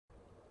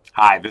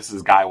Hi, this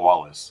is Guy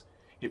Wallace.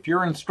 If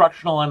your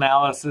instructional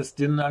analysis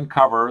didn't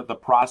uncover the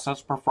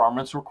process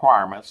performance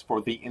requirements for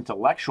the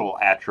intellectual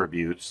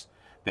attributes,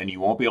 then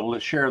you won't be able to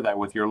share that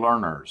with your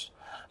learners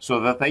so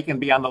that they can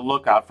be on the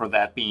lookout for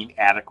that being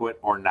adequate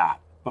or not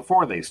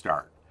before they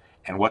start,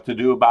 and what to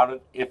do about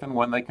it if and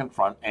when they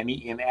confront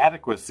any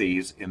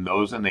inadequacies in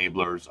those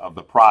enablers of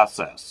the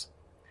process.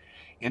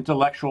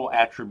 Intellectual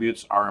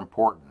attributes are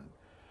important,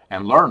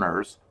 and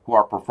learners, who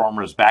are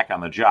performers back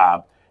on the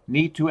job,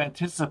 need to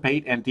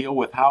anticipate and deal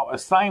with how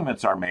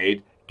assignments are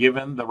made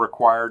given the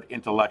required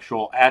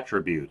intellectual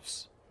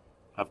attributes.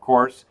 Of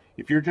course,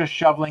 if you're just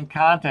shoveling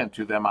content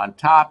to them on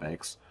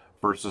topics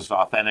versus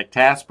authentic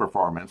task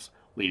performance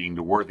leading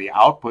to worthy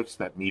outputs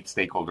that meet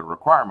stakeholder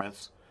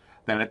requirements,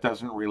 then it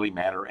doesn't really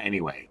matter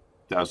anyway,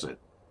 does it?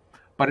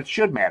 But it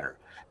should matter,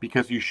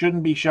 because you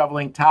shouldn't be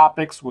shoveling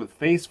topics with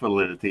face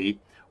validity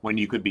when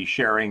you could be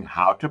sharing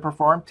how to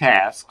perform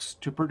tasks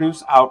to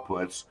produce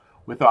outputs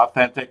with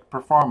authentic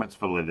performance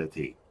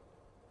validity.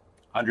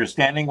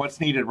 Understanding what's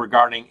needed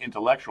regarding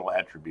intellectual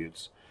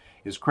attributes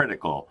is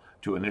critical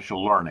to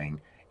initial learning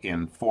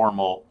in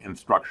formal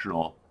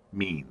instructional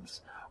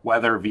means,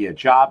 whether via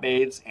job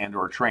aids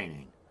and/or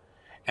training,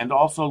 and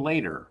also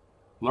later,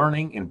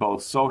 learning in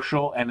both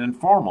social and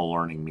informal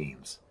learning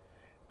means,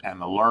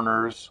 and the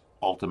learner's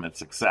ultimate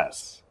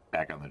success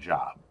back on the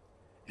job.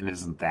 And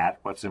isn't that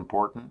what's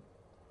important?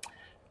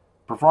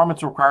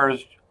 Performance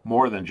requires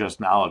more than just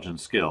knowledge and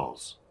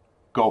skills.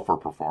 Go for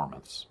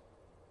performance.